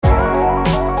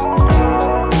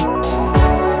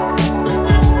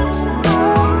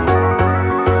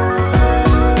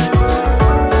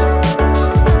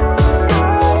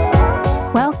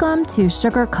to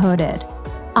Sugar Coated.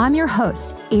 I'm your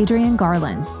host, Adrienne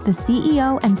Garland, the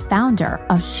CEO and founder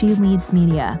of She Leads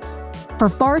Media. For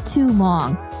far too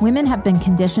long, women have been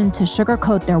conditioned to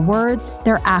sugarcoat their words,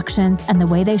 their actions, and the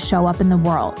way they show up in the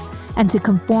world, and to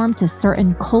conform to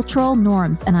certain cultural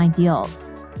norms and ideals.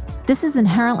 This is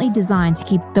inherently designed to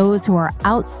keep those who are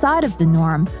outside of the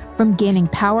norm from gaining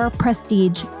power,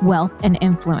 prestige, wealth, and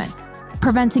influence,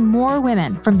 preventing more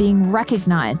women from being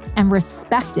recognized and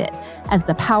respected as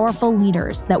the powerful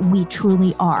leaders that we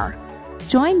truly are.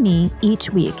 Join me each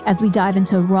week as we dive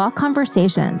into raw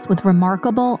conversations with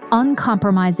remarkable,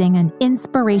 uncompromising, and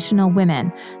inspirational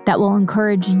women that will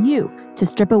encourage you to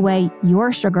strip away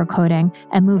your sugarcoating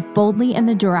and move boldly in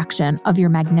the direction of your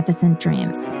magnificent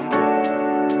dreams.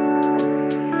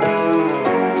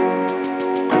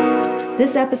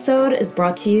 This episode is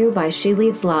brought to you by She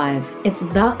Leads Live. It's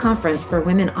the conference for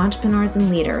women entrepreneurs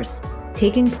and leaders,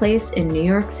 taking place in New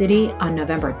York City on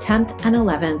November 10th and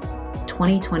 11th,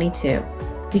 2022.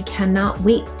 We cannot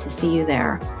wait to see you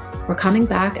there. We're coming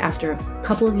back after a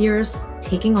couple of years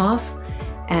taking off,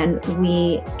 and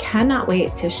we cannot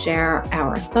wait to share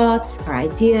our thoughts, our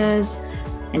ideas,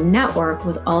 and network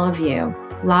with all of you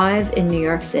live in New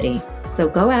York City. So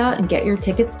go out and get your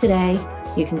tickets today.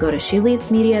 You can go to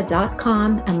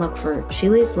sheleadsmedia.com and look for She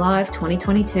Leads Live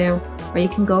 2022, or you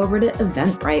can go over to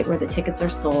Eventbrite where the tickets are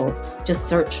sold. Just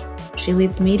search She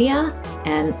Leads Media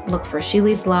and look for She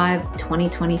Leads Live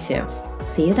 2022.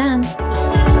 See you then.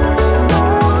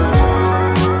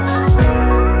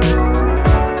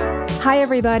 Hi,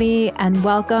 everybody, and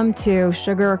welcome to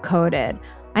Sugar Coated.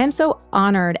 I am so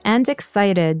honored and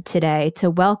excited today to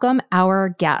welcome our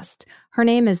guest. Her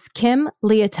name is Kim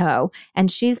Liautaud, and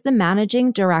she's the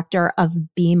managing director of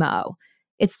BMO.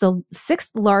 It's the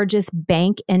sixth largest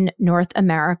bank in North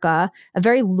America, a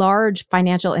very large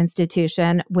financial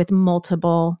institution with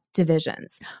multiple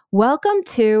divisions. Welcome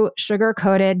to Sugar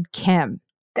Coated, Kim.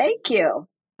 Thank you.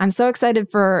 I'm so excited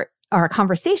for our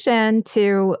conversation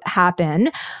to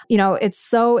happen. You know, it's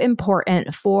so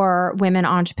important for women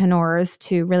entrepreneurs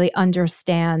to really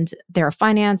understand their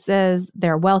finances,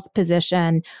 their wealth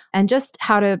position, and just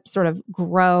how to sort of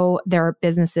grow their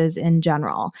businesses in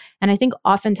general. And I think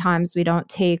oftentimes we don't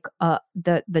take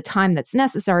the time that's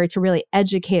necessary to really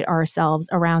educate ourselves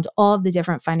around all of the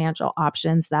different financial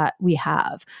options that we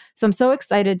have. So I'm so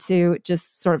excited to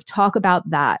just sort of talk about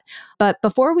that. But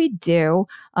before we do,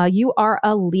 you are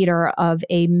a leader of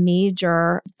a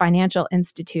major financial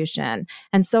institution.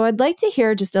 And so I'd like to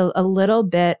hear just a little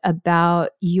bit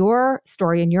about your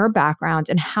story and your background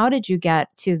and how did you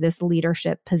get to this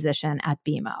leadership position at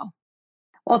BMO?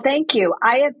 Well, thank you.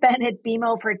 I have been at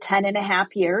BMO for 10 and a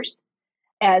half years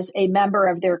as a member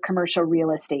of their commercial real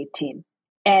estate team.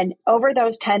 And over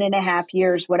those 10 and a half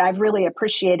years, what I've really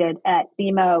appreciated at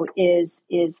BMO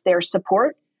is their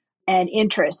support and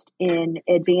interest in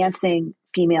advancing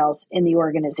females in the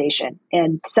organization.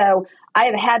 And so I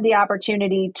have had the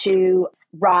opportunity to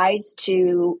rise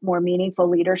to more meaningful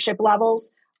leadership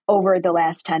levels over the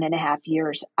last 10 and a half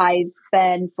years. I've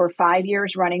been for 5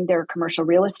 years running their commercial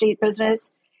real estate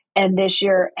business, and this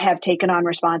year have taken on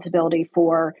responsibility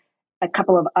for a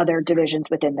couple of other divisions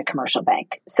within the commercial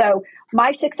bank. So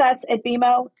my success at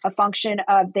BMO, a function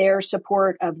of their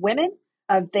support of women,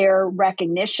 of their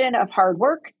recognition of hard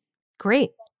work.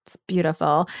 Great. It's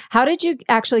beautiful. How did you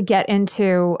actually get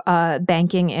into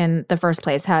banking in the first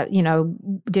place? How,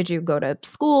 did you go to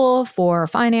school for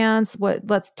finance?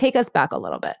 Let's take us back a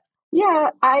little bit.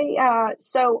 Yeah,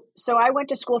 so I went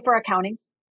to school for accounting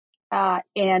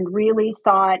and really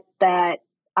thought that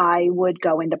I would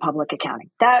go into public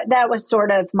accounting. That was sort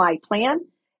of my plan.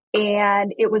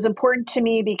 And it was important to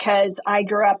me because I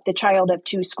grew up the child of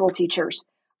two school teachers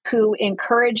who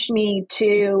encouraged me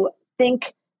to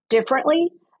think differently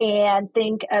and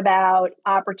think about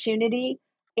opportunity.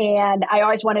 And I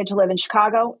always wanted to live in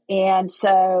Chicago. And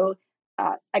so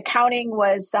accounting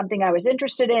was something I was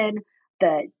interested in.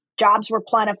 The jobs were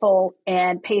plentiful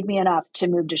and paid me enough to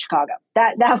move to Chicago.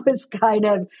 That was kind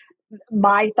of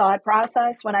my thought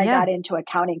process when I got into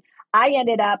accounting. I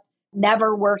ended up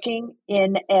never working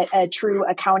in a true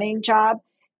accounting job.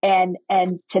 And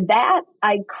to that,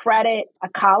 I credit a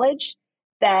college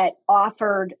that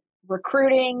offered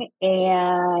recruiting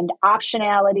and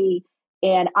optionality.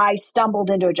 And I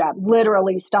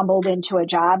literally stumbled into a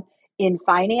job in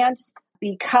finance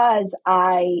because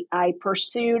I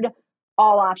pursued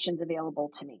all options available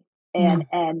to me.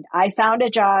 And I found a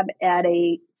job at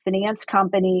a finance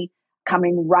company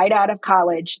coming right out of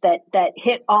college that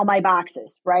hit all my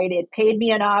boxes, right? It paid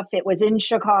me enough. It was in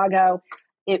Chicago.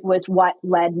 It was what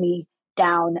led me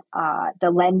down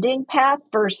the lending path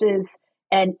versus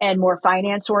and more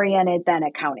finance oriented than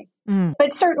accounting.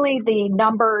 But certainly the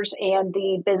numbers and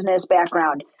the business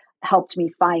background helped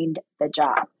me find the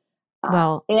job.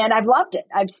 And I've loved it.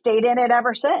 I've stayed in it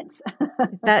ever since.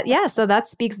 So that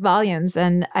speaks volumes.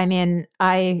 And I mean,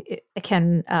 I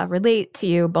can relate to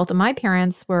you. Both of my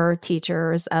parents were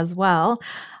teachers as well.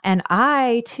 And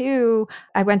I too,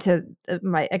 I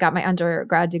got my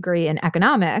undergrad degree in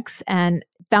economics and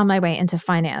found my way into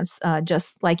finance,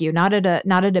 just like you, not at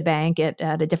a bank, at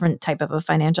a different type of a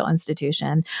financial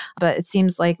institution. But it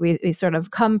seems like we sort of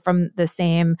come from the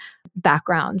same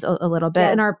background a little bit.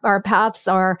 Yeah. And our paths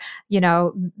are,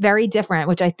 very different,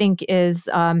 which I think is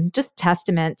just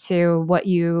testament to what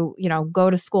you go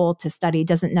to school to study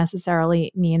doesn't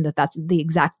necessarily mean that that's the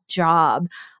exact job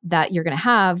that you're going to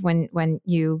have when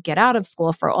you get out of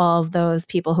school. For all of those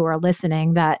people who are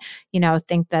listening that,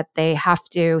 think that they have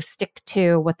to stick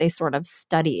to what they sort of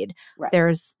studied. Right.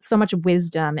 There's so much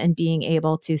wisdom in being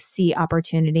able to see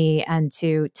opportunity and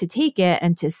to take it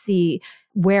and to see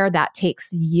where that takes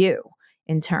you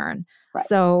in turn. Right.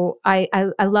 So I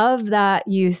love that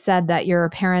you said that your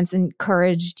parents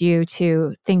encouraged you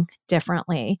to think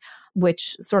differently,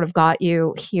 which sort of got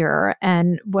you here.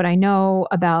 And what I know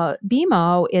about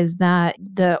BMO is that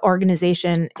the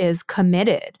organization is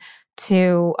committed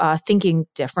to thinking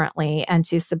differently and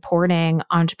to supporting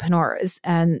entrepreneurs,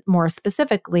 and more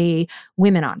specifically,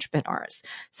 women entrepreneurs.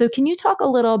 So can you talk a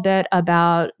little bit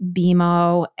about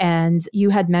BMO? And you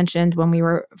had mentioned when we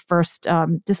were first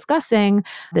discussing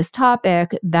this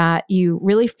topic that you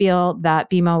really feel that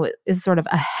BMO is sort of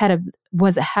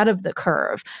was ahead of the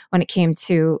curve when it came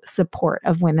to support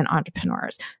of women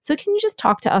entrepreneurs. So can you just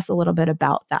talk to us a little bit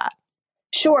about that?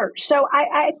 Sure. So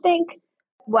I think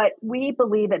what we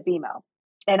believe at BMO,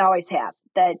 and always have,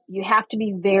 that you have to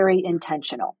be very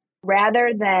intentional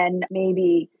rather than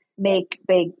maybe make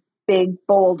big,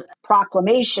 bold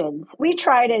proclamations. We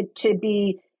try to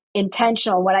be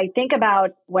intentional. When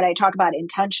I talk about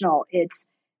intentional, it's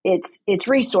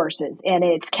resources and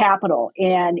it's capital,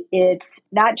 and it's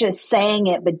not just saying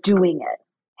it, but doing it.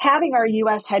 Having our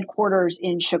U.S. headquarters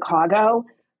in Chicago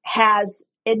has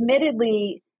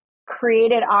admittedly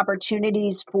created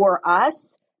opportunities for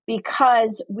us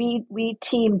because we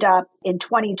teamed up in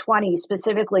 2020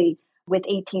 specifically with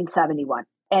 1871.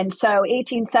 And so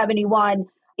 1871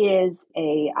 is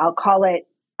I'll call it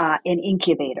an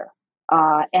incubator.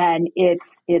 And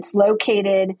it's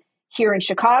located here in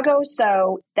Chicago.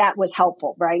 So that was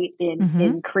helpful, right,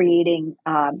 in creating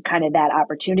kind of that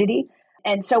opportunity.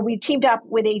 And so we teamed up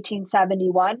with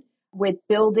 1871 with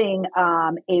building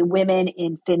a Women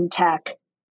in FinTech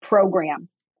program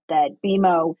that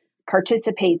BMO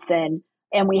participates in,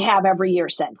 and we have every year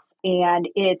since. And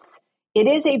it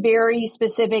is a very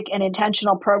specific and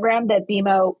intentional program that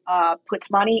BMO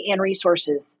puts money and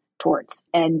resources towards.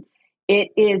 And it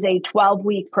is a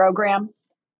 12-week program.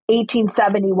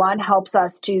 1871 helps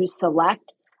us to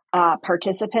select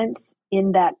participants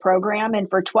in that program. And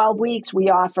for 12 weeks, we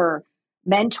offer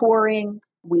mentoring,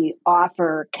 we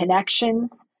offer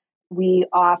connections, we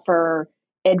offer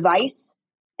advice,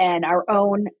 and our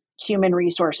own human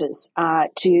resources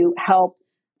to help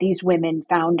these women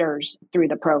founders through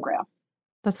the program.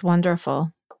 That's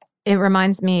wonderful. It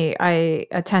reminds me, I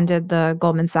attended the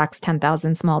Goldman Sachs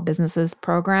 10,000 Small Businesses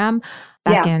program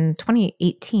back in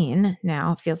 2018.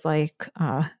 Now it feels like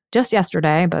just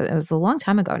yesterday, but it was a long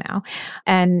time ago now.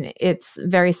 And it's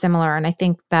very similar. And I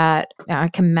think that I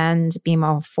commend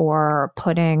BMO for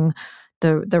putting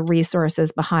the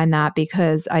resources behind that,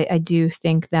 because I do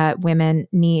think that women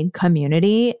need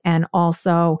community and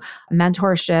also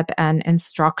mentorship and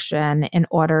instruction in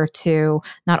order to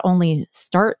not only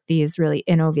start these really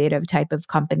innovative type of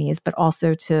companies, but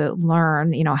also to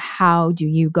learn, how do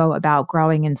you go about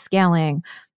growing and scaling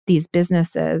these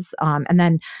businesses? And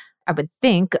then I would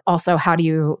think also, how do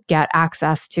you get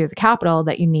access to the capital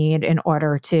that you need in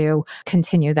order to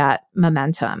continue that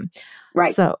momentum?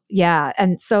 Right. So, yeah.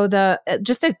 And so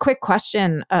just a quick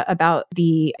question about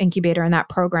the incubator in that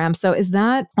program. So is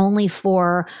that only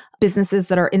for businesses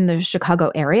that are in the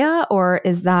Chicago area, or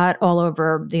is that all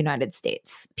over the United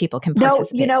States? People can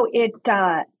participate? No,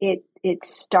 it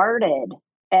started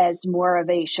as more of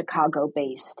a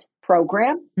Chicago-based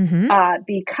program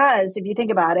because if you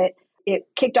think about it, it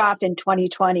kicked off in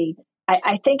 2020.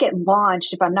 I think it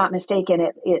launched, if I'm not mistaken,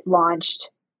 it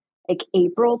launched like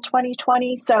April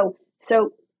 2020. So,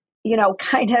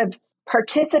 kind of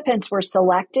participants were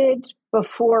selected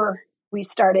before we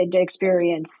started to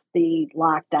experience the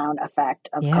lockdown effect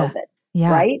of COVID,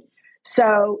 right?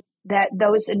 So that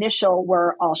those initial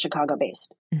were all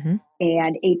Chicago-based. And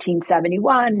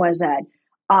 1871 was an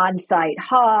on-site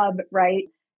hub, right?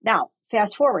 Now,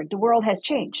 fast forward, the world has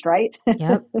changed, right?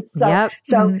 Yep. so, Yep.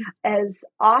 so as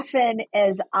often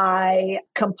as I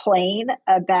complain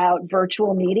about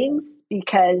virtual meetings,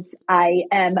 because I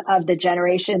am of the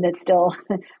generation that still,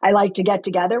 I like to get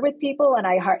together with people, and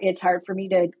it's hard for me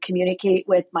to communicate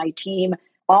with my team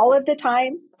all of the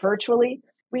time virtually.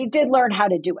 We did learn how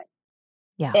to do it.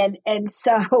 Yeah. And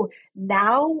so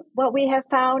now what we have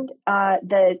found,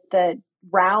 the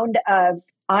round of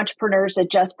entrepreneurs that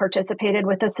just participated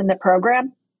with us in the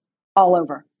program, all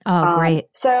over. Oh, great.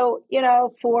 So,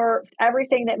 for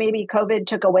everything that maybe COVID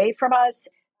took away from us,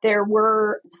 there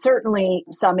were certainly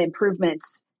some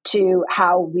improvements to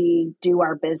how we do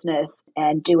our business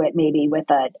and do it maybe with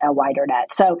a wider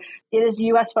net. So it is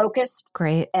US focused.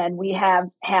 Great. And we have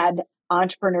had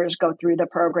entrepreneurs go through the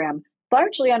program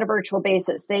largely on a virtual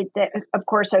basis. They of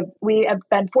course, we have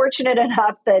been fortunate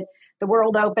enough that the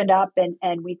world opened up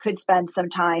and we could spend some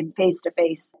time face to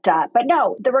face. But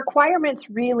no, the requirements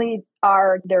really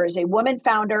are, there is a woman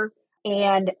founder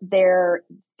and their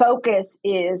focus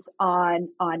is on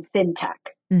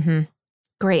fintech. Mm-hmm.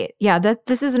 Great. Yeah,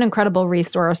 this is an incredible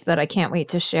resource that I can't wait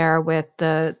to share with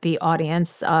the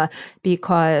audience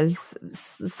because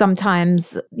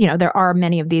sometimes, there are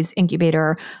many of these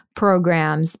incubator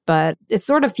programs, but it's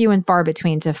sort of few and far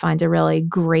between to find a really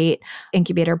great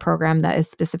incubator program that is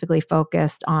specifically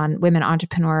focused on women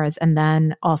entrepreneurs and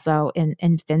then also in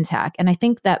fintech. And I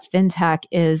think that fintech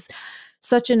is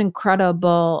such an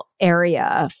incredible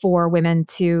area for women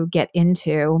to get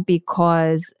into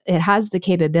because it has the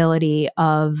capability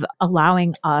of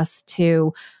allowing us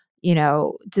to,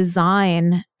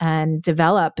 design and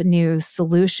develop new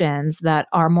solutions that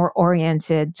are more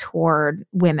oriented toward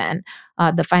women.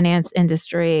 The finance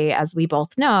industry, as we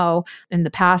both know, in the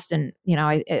past, and,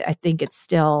 I think it's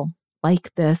still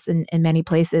like this in many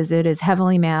places, it is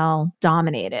heavily male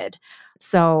dominated.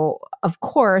 So, of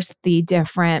course, the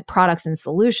different products and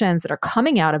solutions that are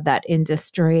coming out of that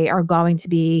industry are going to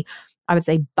be, I would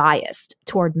say, biased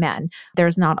toward men.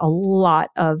 There's not a lot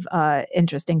of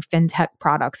interesting fintech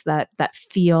products that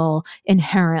feel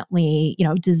inherently,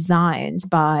 designed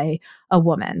by a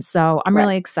woman. So I'm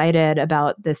really excited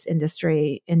about this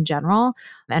industry in general.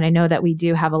 And I know that we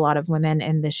do have a lot of women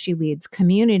in the She Leads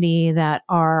community that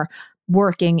are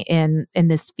working in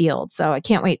this field. So I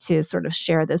can't wait to sort of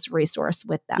share this resource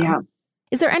with them. Yeah.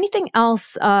 Is there anything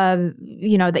else, that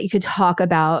you could talk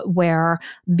about where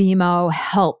BMO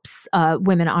helps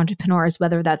women entrepreneurs,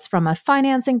 whether that's from a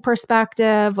financing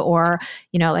perspective or,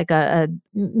 like a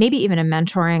maybe even a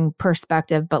mentoring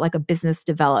perspective, but like a business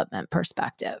development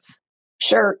perspective?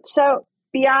 Sure. So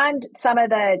beyond some of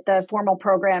the formal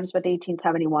programs with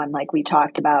 1871, like we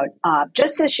talked about,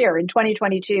 just this year in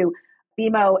 2022,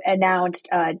 BMO announced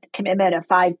a commitment of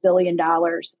 $5 billion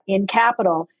in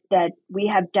capital that we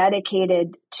have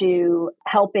dedicated to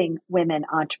helping women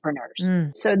entrepreneurs.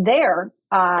 So there,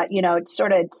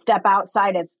 sort of step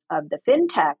outside of the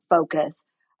fintech focus,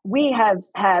 we have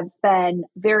been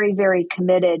very, very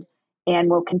committed and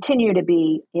will continue to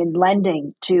be in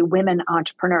lending to women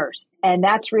entrepreneurs. And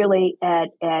that's really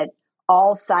at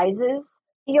all sizes.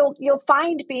 You'll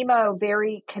find BMO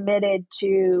very committed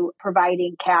to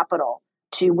providing capital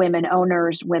to women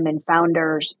owners, women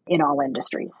founders in all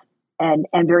industries, and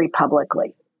very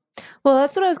publicly. Well,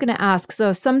 that's what I was going to ask.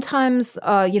 So sometimes,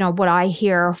 what I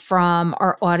hear from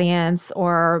our audience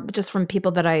or just from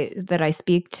people that I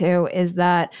speak to is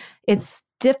that it's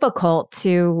difficult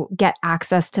to get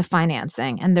access to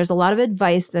financing. And there's a lot of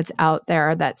advice that's out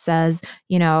there that says,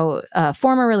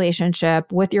 form a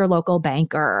relationship with your local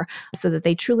banker so that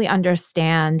they truly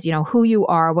understand, who you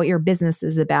are, what your business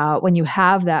is about. When you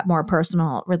have that more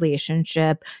personal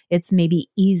relationship, it's maybe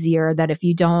easier that if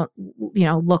you don't,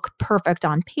 look perfect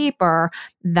on paper,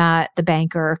 that the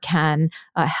banker can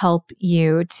help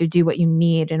you to do what you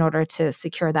need in order to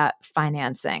secure that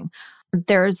financing.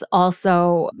 There's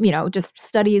also, just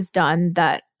studies done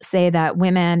that say that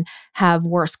women have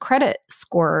worse credit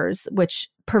scores, which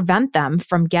prevent them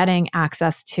from getting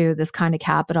access to this kind of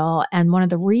capital. And one of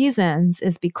the reasons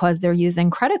is because they're using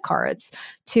credit cards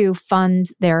to fund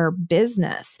their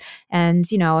business. And,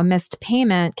 a missed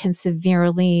payment can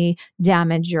severely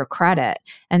damage your credit.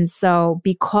 And so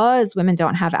because women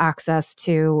don't have access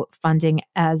to funding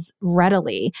as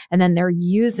readily, and then they're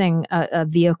using a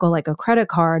vehicle like a credit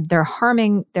card, they're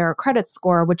harming their credit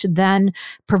score, which then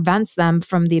prevents them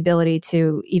from the ability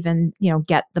to even,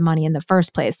 get the money in the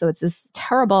first place. So it's this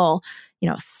terrible,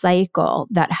 cycle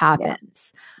that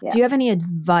happens. Yeah. Do you have any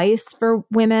advice for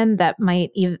women that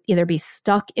might either be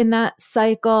stuck in that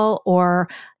cycle or,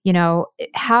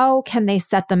 how can they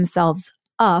set themselves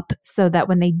up so that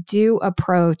when they do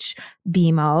approach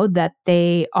BMO, that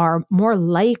they are more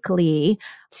likely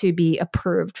to be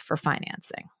approved for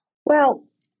financing? Well,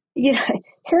 you know,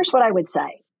 here's what I would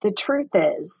say. The truth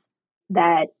is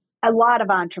that a lot of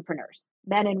entrepreneurs,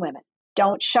 men and women,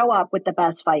 don't show up with the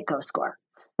best FICO score.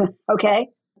 Okay?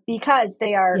 Because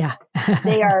they are Yeah.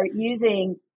 they are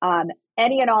using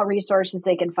any and all resources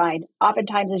they can find.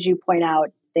 Oftentimes, as you point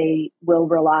out, they will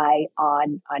rely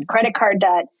on credit card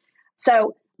debt.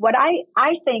 So what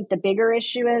I think the bigger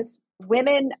issue is,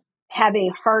 women have a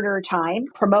harder time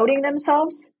promoting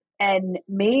themselves and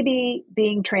maybe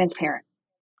being transparent.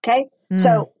 Okay.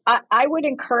 So I would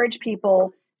encourage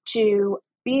people to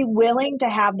be willing to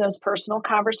have those personal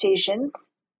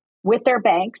conversations with their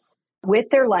banks, with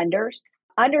their lenders,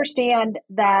 understand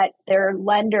that their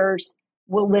lenders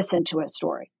will listen to a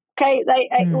story. Okay.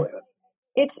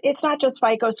 It's not just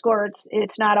FICO score.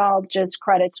 It's not all just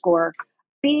credit score.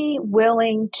 Be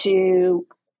willing to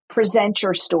present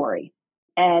your story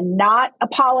and not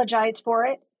apologize for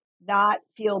it, not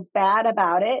feel bad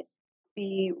about it.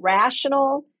 Be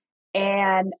rational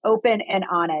and open and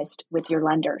honest with your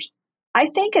lenders. I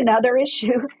think another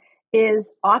issue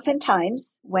is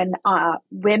oftentimes when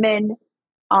women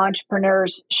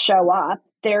entrepreneurs show up,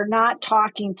 they're not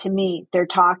talking to me, they're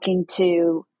talking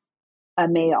to a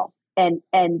male.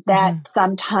 And that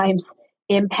sometimes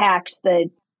impacts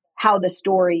how the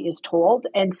story is told.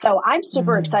 And so I'm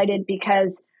super excited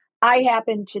because I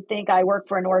happen to think I work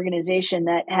for an organization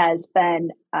that has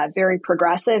been very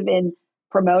progressive in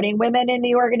promoting women in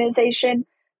the organization.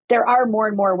 There are more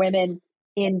and more women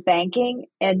in banking.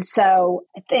 And so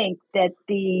I think that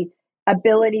the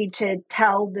ability to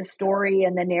tell the story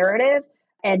and the narrative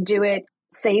and do it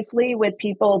safely with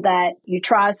people that you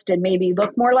trust and maybe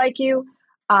look more like you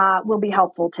will be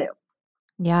helpful too.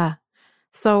 Yeah.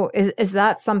 So is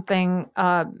that something,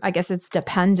 I guess it's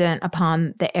dependent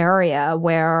upon the area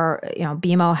where,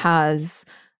 BMO has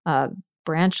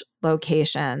branch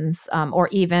locations, or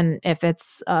even if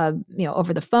it's,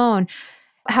 over the phone.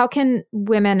 How can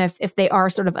women, if they are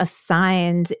sort of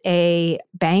assigned a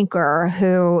banker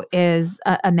who is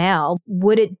a male,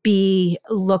 would it be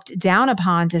looked down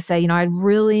upon to say, I'd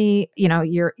really,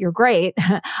 you're great.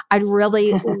 I'd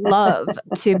really love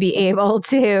to be able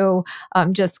to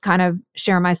just kind of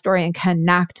share my story and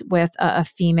connect with a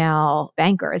female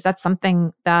banker? Is that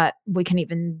something that we can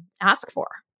even ask for?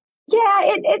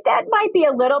 Yeah, that might be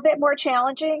a little bit more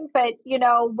challenging, but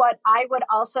what I would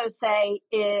also say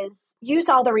is use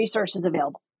all the resources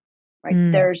available, right?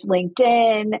 There's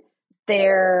LinkedIn,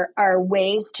 there are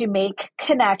ways to make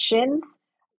connections.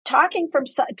 Talking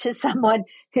to someone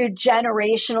who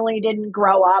generationally didn't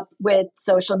grow up with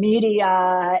social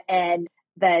media and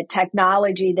the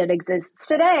technology that exists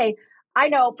today, I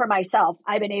know for myself,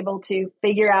 I've been able to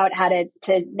figure out how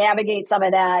to navigate some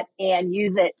of that and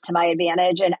use it to my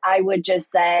advantage. And I would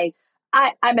just say,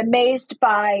 I'm amazed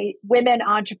by women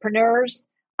entrepreneurs.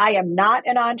 I am not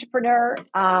an entrepreneur.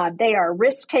 They are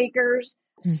risk takers,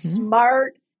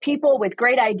 smart people with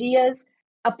great ideas.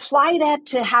 Apply that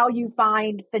to how you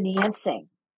find financing.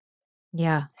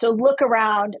 Yeah. So look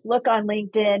around, look on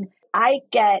LinkedIn. I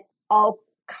get all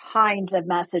kinds of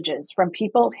messages from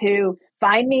people who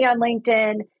find me on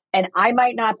LinkedIn, and I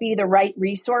might not be the right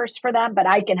resource for them, but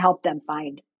I can help them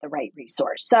find the right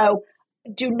resource. So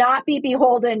do not be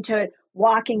beholden to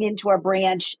walking into a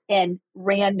branch and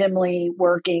randomly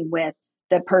working with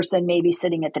the person maybe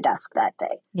sitting at the desk that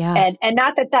day. Yeah. And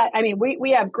not that I mean,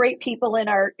 we have great people in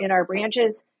our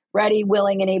branches, ready,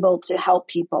 willing, and able to help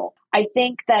people. I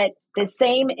think that the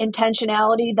same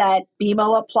intentionality that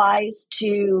BMO applies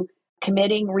to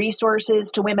committing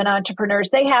resources to women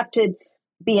entrepreneurs, they have to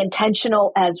be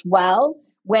intentional as well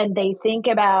when they think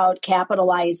about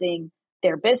capitalizing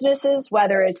their businesses,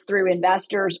 whether it's through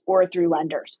investors or through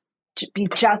lenders. To be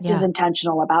just as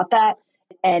intentional about that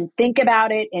and think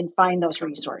about it and find those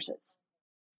resources.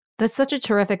 That's such a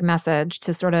terrific message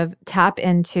to sort of tap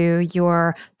into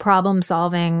your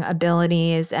problem-solving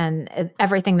abilities and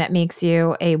everything that makes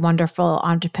you a wonderful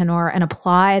entrepreneur and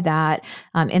apply that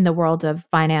in the world of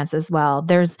finance as well.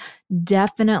 There's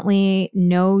definitely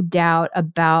no doubt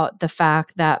about the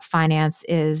fact that finance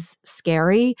is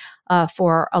scary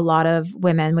for a lot of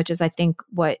women, which is, I think,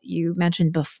 what you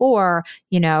mentioned before,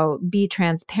 be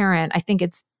transparent. I think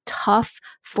it's tough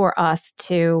for us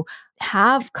to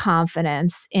have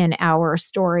confidence in our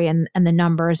story and the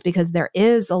numbers because there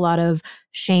is a lot of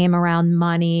shame around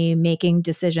money, making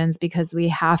decisions because we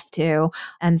have to.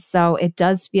 And so it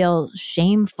does feel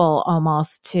shameful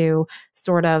almost to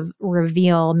sort of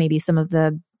reveal maybe some of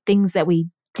the things that we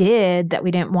did that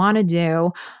we didn't want to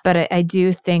do. But I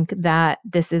do think that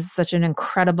this is such an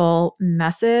incredible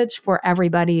message for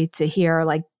everybody to hear.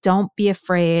 Like, don't be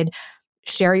afraid,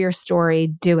 share your story,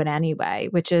 do it anyway,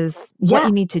 which is what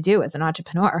you need to do as an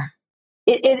entrepreneur.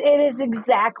 It is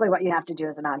exactly what you have to do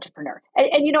as an entrepreneur. And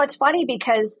it's funny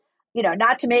because,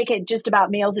 not to make it just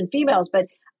about males and females, but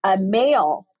a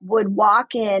male would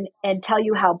walk in and tell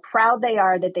you how proud they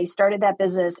are that they started that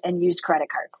business and used credit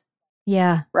cards.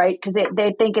 Yeah. Right. Because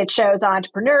they think it shows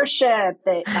entrepreneurship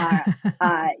that,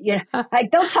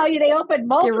 like they'll tell you they opened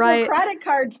multiple credit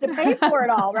cards to pay for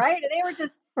it all. Right. And they were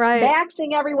just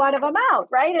maxing every one of them out.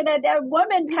 Right. And a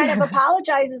woman kind of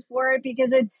apologizes for it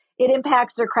because it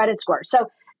impacts their credit score.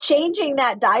 So changing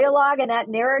that dialogue and that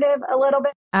narrative a little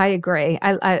bit. I agree.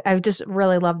 I just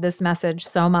really love this message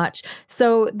so much.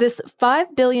 So this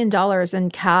 $5 billion in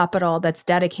capital that's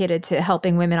dedicated to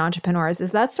helping women entrepreneurs,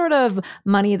 is that sort of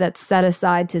money that's set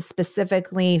aside to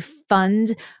specifically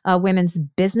fund women's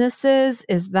businesses?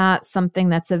 Is that something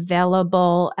that's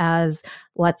available as,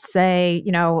 let's say,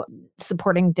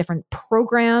 supporting different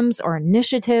programs or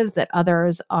initiatives that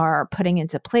others are putting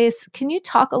into place? Can you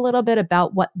talk a little bit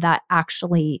about what that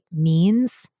actually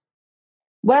means?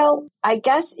 Well, I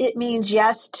guess it means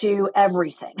yes to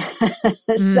everything.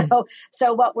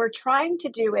 So what we're trying to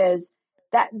do is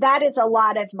that is a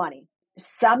lot of money.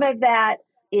 Some of that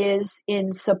is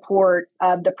in support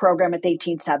of the program at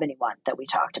 1871 that we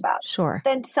talked about. Sure.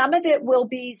 Then some of it will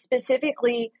be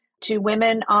specifically to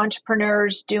women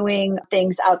entrepreneurs doing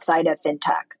things outside of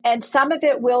fintech. And some of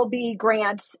it will be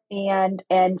grants and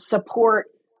support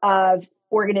of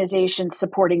organizations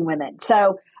supporting women.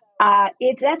 So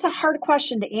that's a hard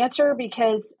question to answer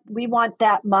because we want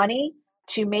that money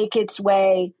to make its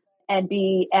way and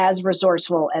be as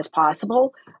resourceful as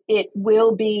possible. It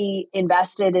will be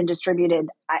invested and distributed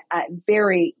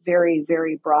very, very,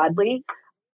 very broadly.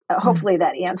 Hopefully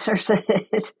that answers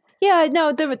it. Yeah,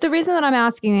 no, the reason that I'm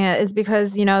asking it is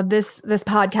because, this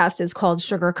podcast is called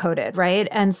Sugar Coated, right?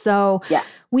 And so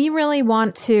we really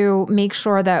want to make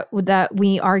sure that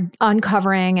we are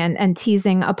uncovering and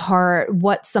teasing apart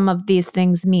what some of these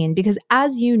things mean. Because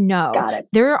as you know,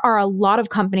 there are a lot of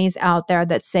companies out there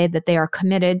that say that they are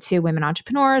committed to women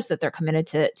entrepreneurs, that they're committed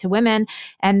to women,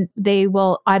 and they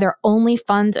will either only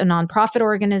fund a nonprofit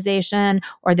organization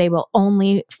or they will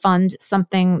only fund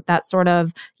something that sort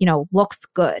of, looks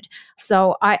good.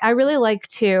 So I really like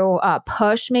to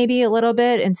push maybe a little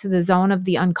bit into the zone of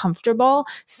the uncomfortable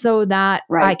so that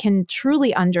I can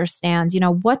truly understand,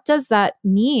 what does that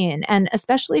mean? And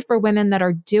especially for women that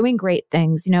are doing great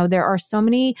things, there are so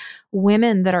many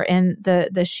women that are in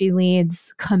the She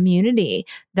Leads community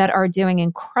that are doing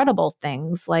incredible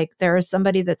things. Like there is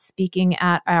somebody that's speaking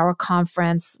at our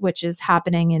conference, which is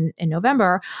happening in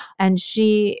November. And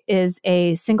she is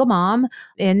a single mom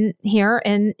here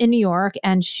in New York.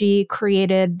 And she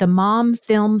created the Mom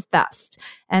Film Fest.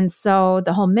 And so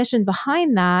the whole mission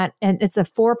behind that, and it's a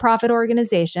for-profit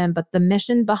organization, but the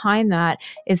mission behind that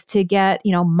is to get,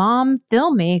 mom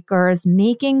filmmakers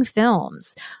making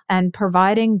films and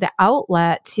providing the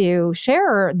outlet to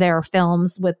share their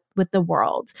films with the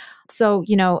world. So,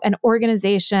 an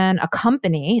organization,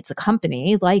 it's a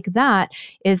company like that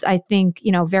is, I think,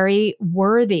 very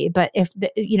worthy. But if,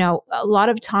 a lot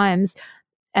of times,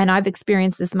 and I've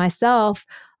experienced this myself,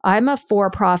 I'm a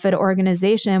for-profit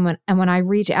organization. When I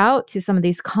reach out to some of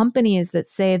these companies that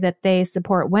say that they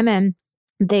support women,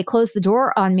 they close the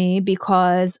door on me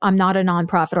because I'm not a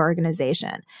nonprofit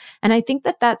organization. And I think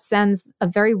that sends a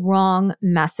very wrong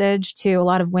message to a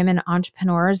lot of women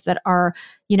entrepreneurs that are,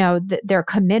 they're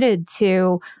committed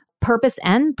to purpose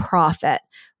and profit.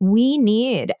 We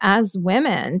need, as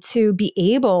women, to be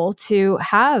able to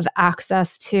have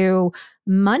access to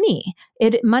money.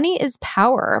 Money is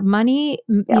power. Money,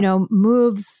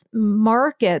 moves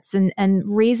markets and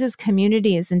raises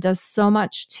communities and does so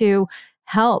much to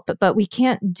help, but we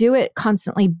can't do it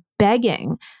constantly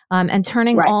begging and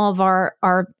turning all of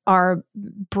our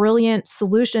brilliant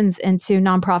solutions into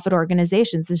nonprofit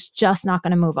organizations is just not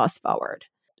going to move us forward.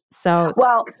 So,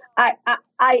 well,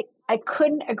 I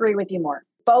couldn't agree with you more,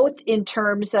 both in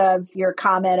terms of your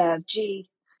comment of,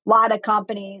 a lot of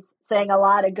companies saying a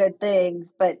lot of good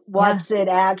things, but what's it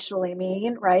actually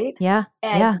mean, right? Yeah.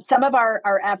 And some of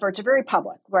our efforts are very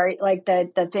public, right? Like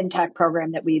the FinTech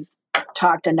program that we've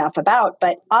talked enough about,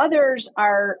 but others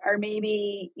are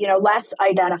maybe, less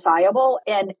identifiable.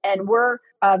 And we're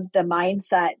of the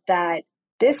mindset that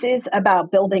this is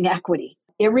about building equity.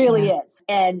 It really is.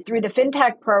 And through the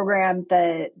FinTech program,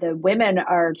 the women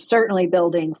are certainly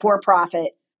building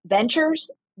for-profit ventures.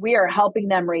 We are helping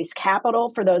them raise capital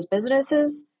for those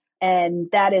businesses. And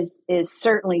that is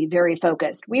certainly very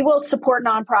focused. We will support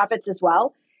nonprofits as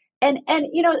well. And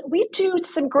we do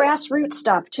some grassroots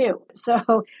stuff too.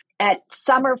 So at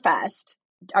Summerfest,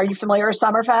 are you familiar with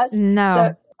Summerfest?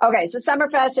 No. So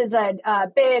Summerfest is a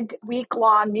big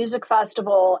week-long music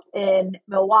festival in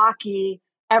Milwaukee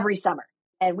every summer.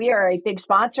 And we are a big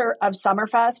sponsor of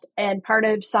Summerfest. And part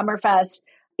of Summerfest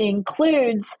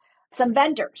includes some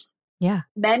vendors. Yeah.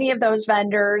 Many of those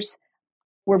vendors,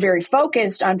 we're very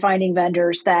focused on finding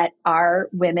vendors that are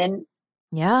women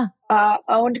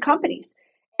owned companies.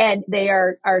 And they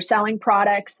are selling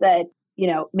products that,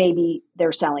 maybe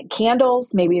they're selling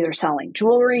candles, maybe they're selling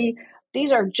jewelry.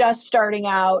 These are just starting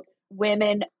out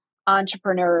women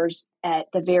entrepreneurs at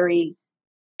the very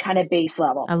kind of base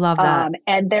level. I love that.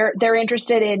 And they're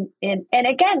interested in, and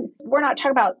again, we're not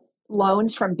talking about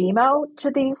loans from BMO to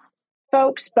these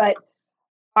folks, but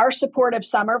our support of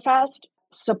Summerfest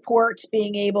supports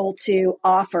being able to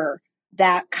offer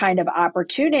that kind of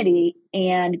opportunity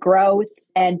and growth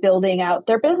and building out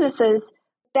their businesses.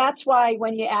 That's why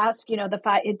when you ask,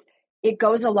 it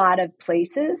goes a lot of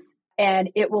places, and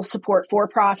it will support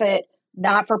for-profit,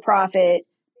 not-for-profit,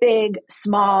 big,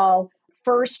 small,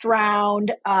 first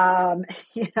round,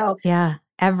 Yeah,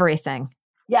 everything.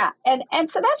 Yeah. And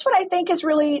so that's what I think is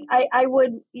really, I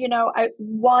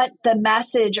want the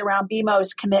message around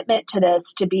BMO's commitment to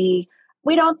this to be,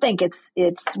 we don't think it's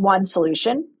one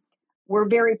solution. We're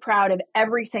very proud of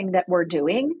everything that we're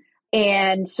doing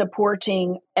and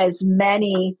supporting as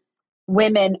many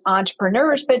women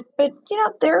entrepreneurs, but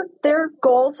their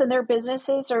goals and their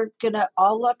businesses are going to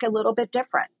all look a little bit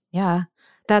different. Yeah.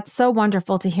 That's so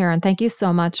wonderful to hear. And thank you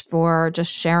so much for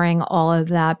just sharing all of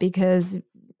that, because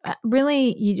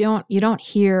really you don't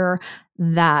hear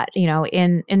that,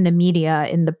 in the media,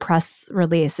 in the press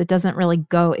release. It doesn't really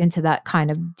go into that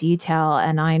kind of detail.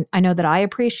 And I know that I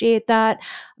appreciate that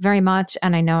very much.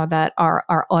 And I know that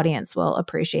our audience will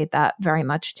appreciate that very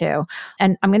much too.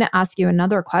 And I'm going to ask you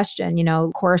another question.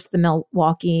 Of course, the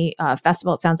Milwaukee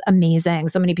Festival, it sounds amazing.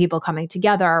 So many people coming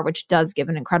together, which does give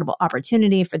an incredible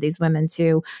opportunity for these women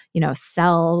to,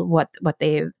 sell what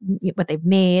they've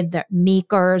made, their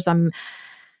makers. I'm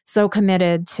so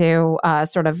committed to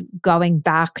sort of going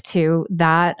back to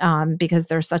that because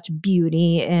there's such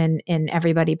beauty in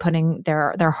everybody putting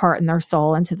their heart and their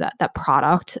soul into that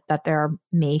product that they're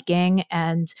making.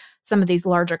 And some of these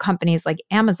larger companies like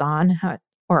Amazon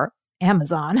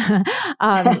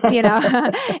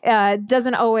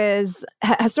doesn't always,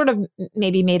 has sort of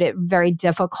maybe made it very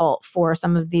difficult for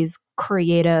some of these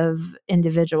creative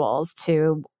individuals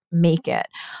to make it.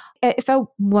 If a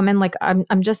woman, like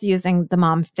I'm just using the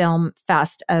Mom Film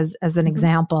Fest as an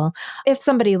example, if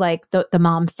somebody like the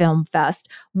Mom Film Fest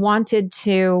wanted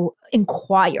to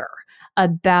inquire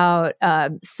about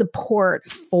support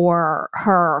for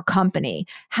her company,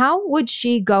 how would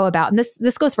she go about? And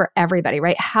this goes for everybody,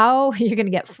 right? How you're going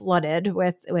to get flooded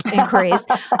with inquiries,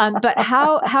 but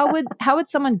how would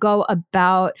someone go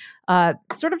about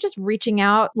sort of just reaching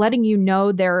out, letting you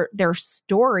know their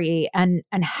story and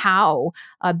how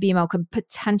BMO could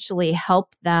potentially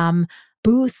help them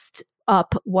boost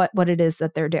up what it is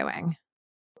that they're doing?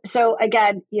 So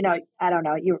again, I don't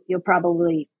know, you'll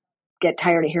probably get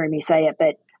tired of hearing me say it,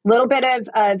 but a little bit of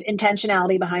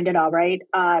intentionality behind it all, right?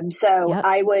 Yep.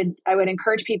 I would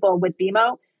encourage people with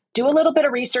BMO, do a little bit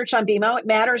of research on BMO. It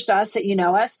matters to us that you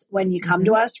know us when you come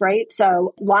to us, right?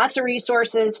 So lots of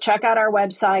resources, check out our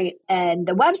website, and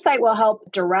the website will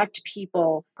help direct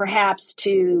people perhaps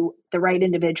to the right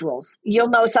individuals. You'll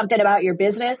know something about your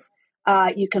business.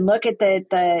 You can look at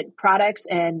the products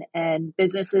and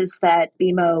businesses that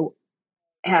BMO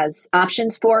has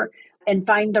options for and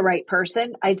find the right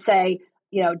person. I'd say,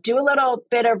 do a little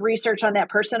bit of research on that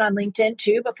person on LinkedIn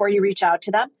too before you reach out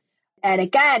to them. And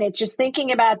again, it's just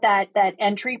thinking about that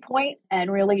entry point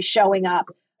and really showing up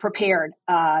prepared.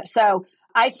 So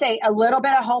I'd say a little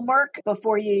bit of homework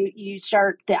before you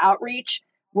start the outreach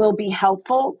will be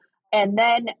helpful. And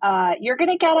then you're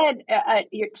going to get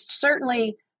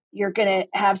you're going to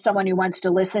have someone who wants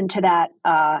to listen to that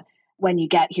when you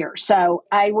get here. So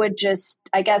I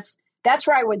guess that's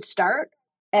where I would start.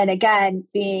 And again,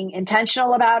 being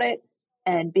intentional about it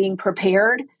and being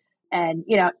prepared. And,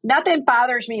 nothing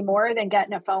bothers me more than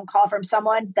getting a phone call from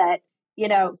someone that,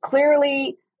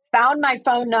 clearly found my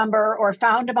phone number or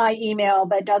found my email,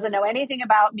 but doesn't know anything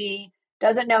about me,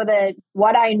 doesn't know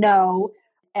what I know,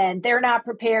 and they're not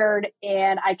prepared,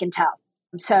 and I can tell.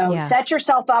 So Set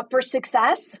yourself up for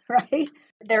success, right?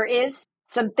 There is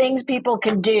some things people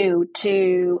can do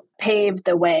to pave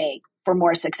the way for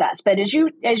more success. But as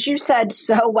you said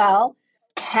so well,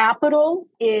 capital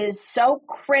is so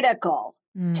critical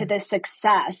to the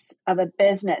success of a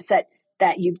business,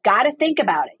 that you've got to think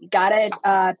about it. You got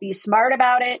to be smart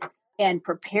about it and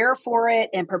prepare for it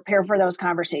and prepare for those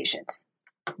conversations.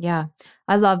 Yeah,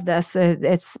 I love this.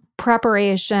 It's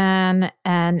preparation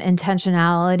and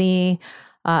intentionality.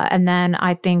 And then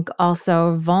I think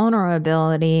also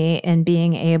vulnerability in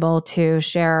being able to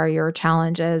share your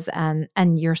challenges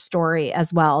and your story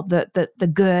as well,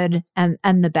 the good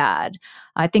and the bad.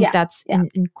 I think that's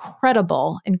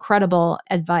incredible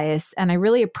advice. And I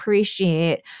really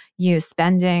appreciate you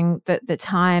spending the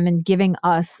time and giving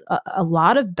us a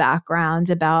lot of background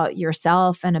about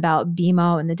yourself and about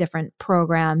BMO and the different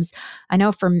programs. I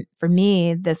know for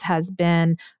me, this has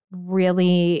been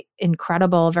really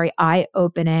incredible, very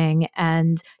eye-opening.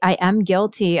 And I am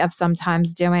guilty of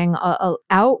sometimes doing a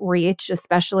outreach,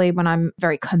 especially when I'm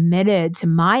very committed to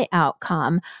my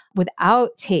outcome,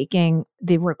 without taking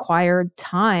the required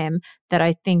time that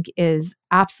I think is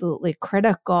absolutely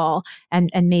critical.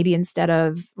 And maybe instead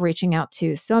of reaching out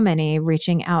to so many,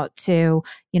 reaching out to,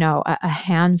 a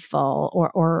handful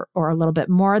or a little bit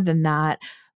more than that.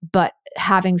 But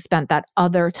having spent that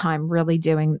other time really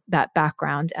doing that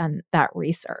background and that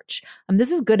research.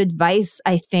 This is good advice,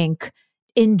 I think,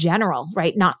 in general,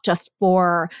 right? Not just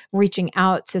for reaching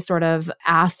out to sort of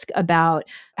ask about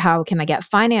how can I get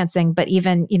financing, but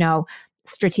even,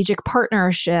 strategic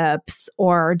partnerships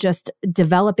or just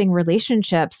developing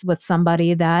relationships with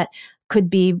somebody that could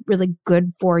be really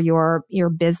good for your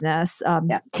business.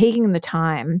 Taking the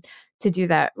time to do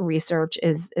that research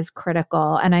is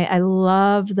critical. And I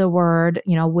love the word,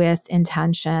 with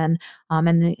intention,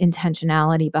 and the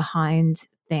intentionality behind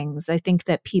things. I think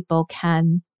that people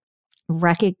can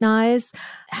recognize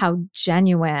how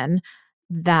genuine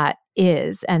that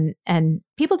is. And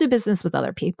people do business with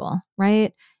other people,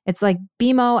 right? It's like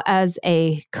BMO as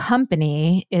a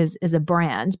company is a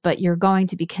brand, but you're going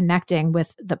to be connecting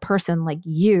with the person like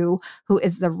you who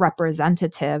is the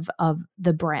representative of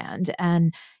the brand.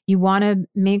 And you want to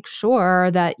make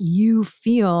sure that you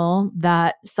feel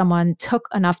that someone took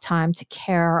enough time to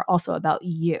care also about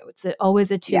you. It's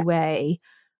always a two-way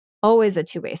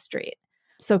street.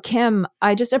 So Kim,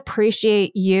 I just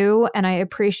appreciate you and I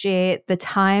appreciate the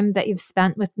time that you've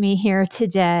spent with me here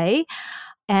today.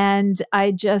 And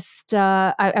I just,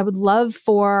 I would love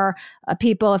for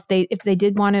people, if they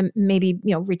did want to maybe,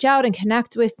 reach out and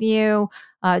connect with you,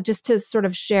 just to sort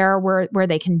of share where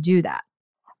they can do that.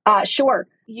 Sure.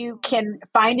 You can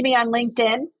find me on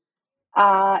LinkedIn,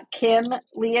 Kim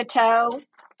Liautaud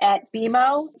at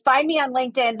BMO. Find me on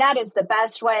LinkedIn. That is the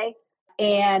best way.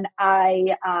 And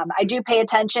I do pay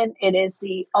attention. It is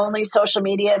the only social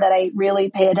media that I really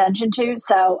pay attention to.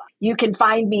 So you can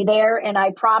find me there. And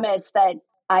I promise that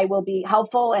I will be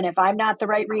helpful. And if I'm not the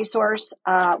right resource,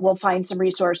 we'll find some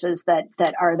resources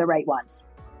that are the right ones.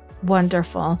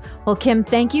 Wonderful. Well, Kim,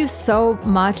 thank you so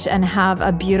much and have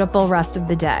a beautiful rest of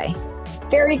the day.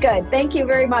 Very good. Thank you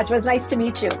very much. It was nice to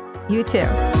meet you. You too.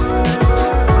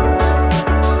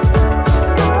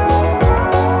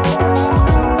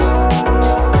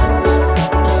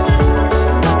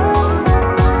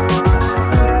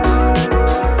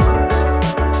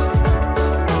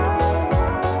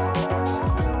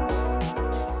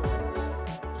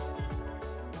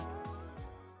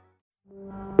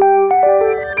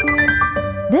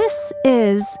 This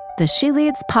is the She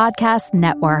Leads Podcast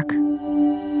Network.